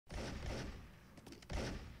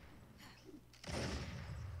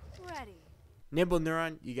Nimble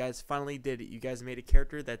Neuron, you guys finally did it. You guys made a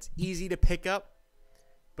character that's easy to pick up,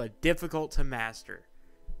 but difficult to master.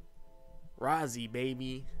 Rozzi,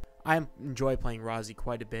 baby. I enjoy playing Rozzi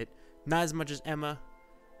quite a bit. Not as much as Emma,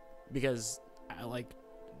 because I like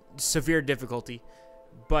severe difficulty,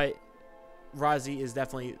 but Rozzi is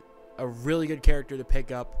definitely a really good character to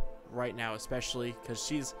pick up right now, especially because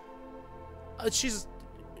she's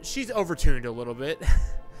overtuned a little bit.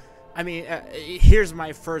 I mean, here's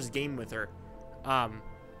my first game with her. All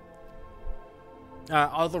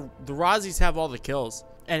the Rozzis have all the kills,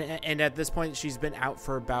 and at this point she's been out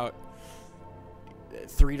for about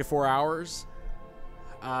 3 to 4 hours.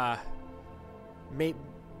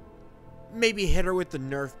 Maybe hit her with the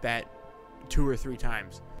nerf bat 2 or 3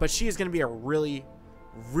 times, but she is going to be a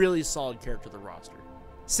really solid character to the roster.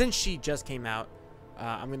 Since she just came out,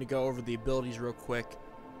 I'm going to go over the abilities real quick.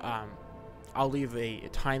 I'll leave a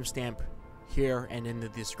timestamp here and in the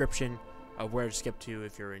description of where to skip to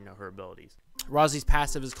if you already know her abilities. Rozzi's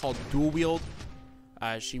passive is called Dual Wield.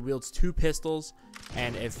 She wields 2 pistols,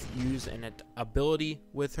 and if you use an ability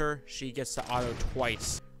with her, she gets to auto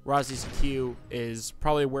twice. Rozzi's Q is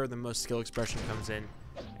probably where the most skill expression comes in,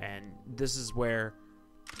 and this is where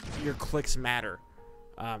your clicks matter.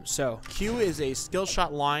 So Q is a skill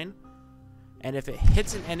shot line, and if it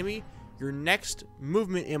hits an enemy, your next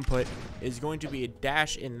movement input is going to be a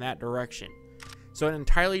dash in that direction. So it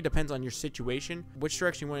entirely depends on your situation, which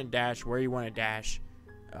direction you want to dash, where you want to dash.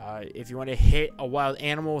 If you want to hit a wild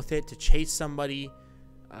animal with it to chase somebody,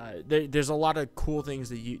 there's a lot of cool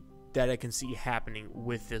things that I can see happening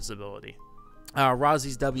with this ability.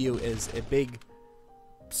 Rozzi's W is a big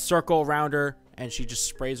circle around her, and she just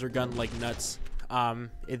sprays her gun like nuts.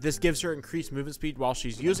 This gives her increased movement speed while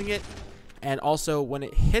she's using it, and also when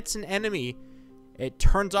it hits an enemy, it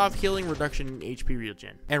turns off healing, reduction in HP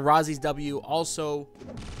regen. And Rozzi's W also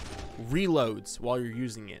reloads while you're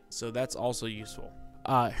using it, so that's also useful.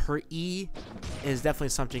 Her E is definitely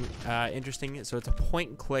something interesting. So it's a point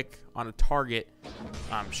and click on a target.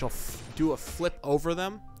 She'll do a flip over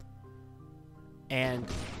them, and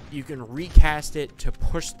you can recast it to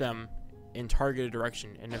push them in targeted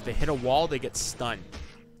direction. And if they hit a wall, they get stunned.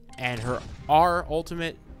 And her R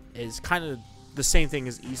ultimate is kind of the same thing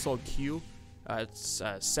as E-Sold Q. It's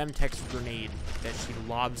a Semtex grenade that she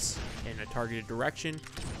lobs in a targeted direction,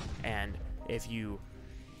 and if you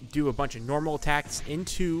do a bunch of normal attacks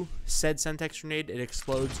into said Semtex grenade, it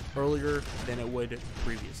explodes earlier than it would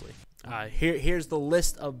previously. Here's the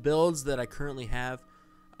list of builds that I currently have.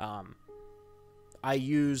 I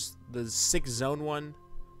use the 6 zone one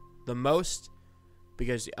the most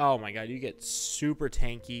because, oh my god, you get super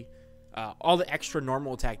tanky. All the extra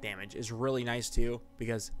normal attack damage is really nice too,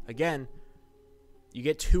 because again, you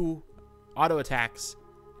get 2 auto attacks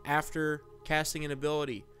after casting an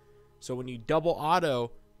ability. So when you double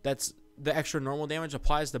auto, that's the extra normal damage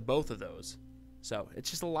applies to both of those. So it's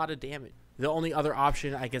just a lot of damage. The only other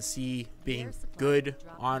option I can see being good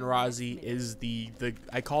on Rozzi is the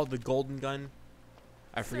I call it the golden gun.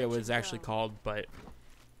 I forget what it's actually called, but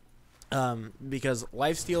because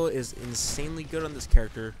lifesteal is insanely good on this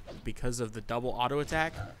character because of the double auto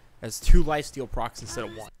attack. Has 2 lifesteal procs instead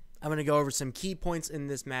of 1. I'm going to go over some key points in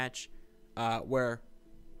this match where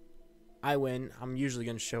I win. I'm usually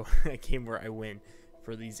going to show a game where I win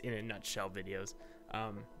for these in a nutshell videos.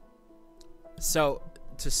 So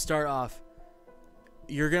to start off,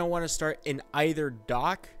 you're going to want to start in either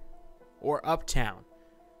dock or uptown.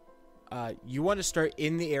 You want to start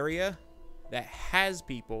in the area that has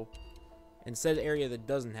people instead of the area that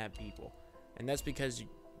doesn't have people. And that's because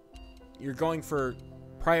you're going for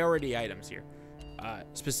priority items here.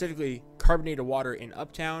 Specifically carbonated water in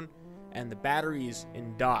uptown and the batteries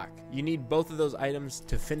in dock. You need both of those items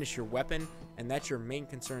to finish your weapon, and that's your main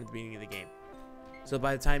concern at the beginning of the game. So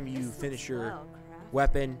by the time you finish your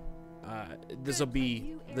weapon, this will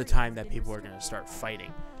be the time that people are going to start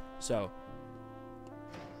fighting. So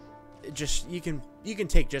just you can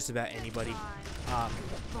take just about anybody.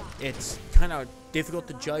 It's kind of difficult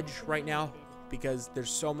to judge right now because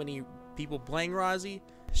there's so many people playing Rozzi.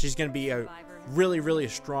 She's going to be a really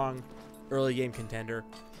strong early game contender,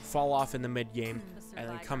 fall off in the mid game, and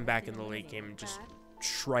then come back in the late game and just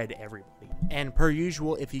shred everybody. And per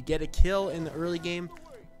usual, if you get a kill in the early game,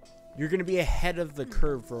 you're going to be ahead of the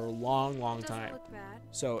curve for a long time.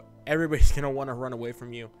 So everybody's going to want to run away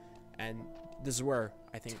from you, and this is where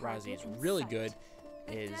I think Rozzi is really good,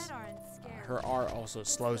 is her R also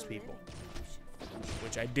slows people,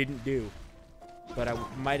 which I didn't do, but I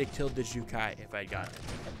might have killed the Jukai if I got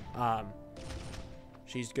it.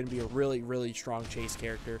 She's going to be a really strong chase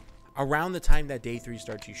character. Around the time that day 3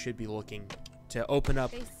 starts, you should be looking to open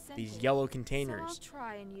up these yellow containers. So I'll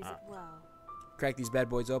try and use it well. Crack these bad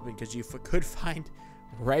boys open because you could find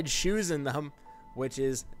red shoes in them, which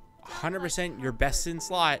is 100% your best in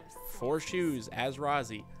slot. 4 shoes as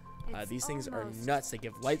Rozzi. These things are nuts. They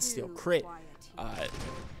give light steal, crit.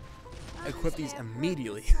 Equip these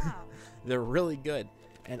immediately. They're really good.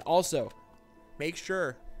 And also, make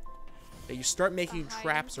sure that you start making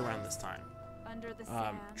traps around this time.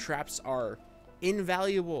 Traps are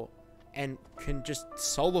invaluable and can just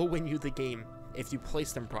solo win you the game if you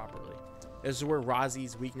place them properly. This is where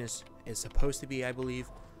Rozzi's weakness is supposed to be, I believe.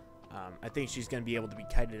 I think she's going to be able to be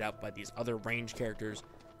kited out by these other range characters,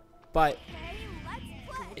 but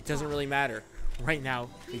it doesn't really matter right now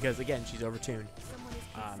because, again, she's overtuned.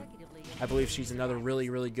 I believe she's another really,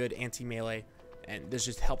 really good anti-melee, and this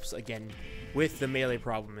just helps, again, with the melee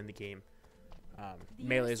problem in the game.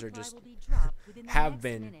 Melees are just have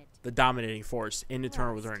been the dominating force in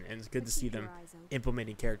Eternal Return, and it's good to see them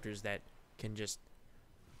implementing characters that can just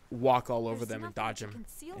walk all over them and dodge them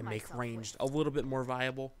and make ranged a little bit more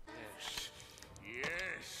viable.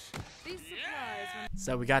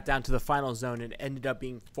 So we got down to the final zone and it ended up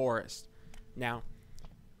being forest. Now,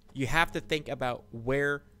 you have to think about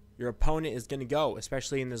where your opponent is going to go,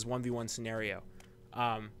 especially in this 1v1 scenario.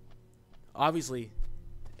 Obviously,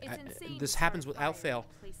 this happens without fail.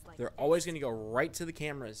 They're always going to go right to the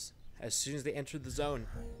cameras as soon as they enter the zone.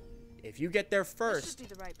 If you get there first,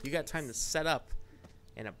 you got time to set up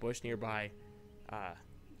in a bush nearby.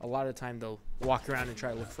 A lot of the time they'll walk around and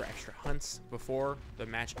try to look for extra hunts before the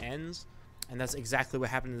match ends, and that's exactly what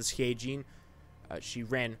happened to this Jean. She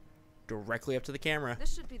ran directly up to the camera.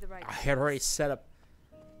 I had already set up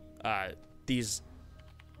these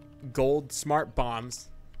gold smart bombs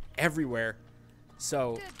everywhere,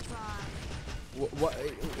 so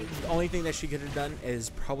the only thing that she could have done is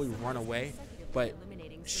probably run away, but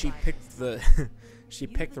she picked the she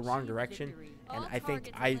picked the wrong direction. And I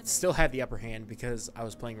think I still had the upper hand because I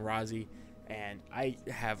was playing Rozzi, and I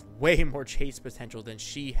have way more chase potential than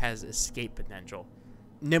she has escape potential.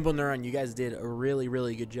 Nimble Neuron, you guys did a really,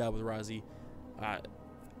 really good job with Rozzi.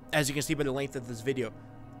 As you can see by the length of this video,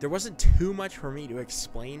 there wasn't too much for me to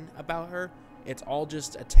explain about her. It's all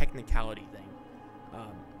just a technicality thing.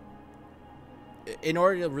 In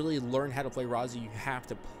order to really learn how to play Rozzi, you have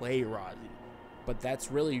to play Rozzi. But that's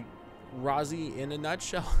really Rozzi in a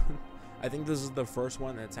nutshell. I think this is the first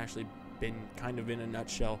one that's actually been kind of in a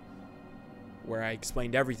nutshell where I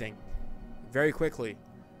explained everything very quickly.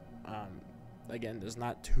 Again, there's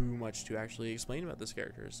not too much to actually explain about this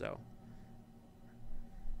character, so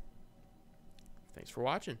thanks for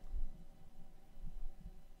watching.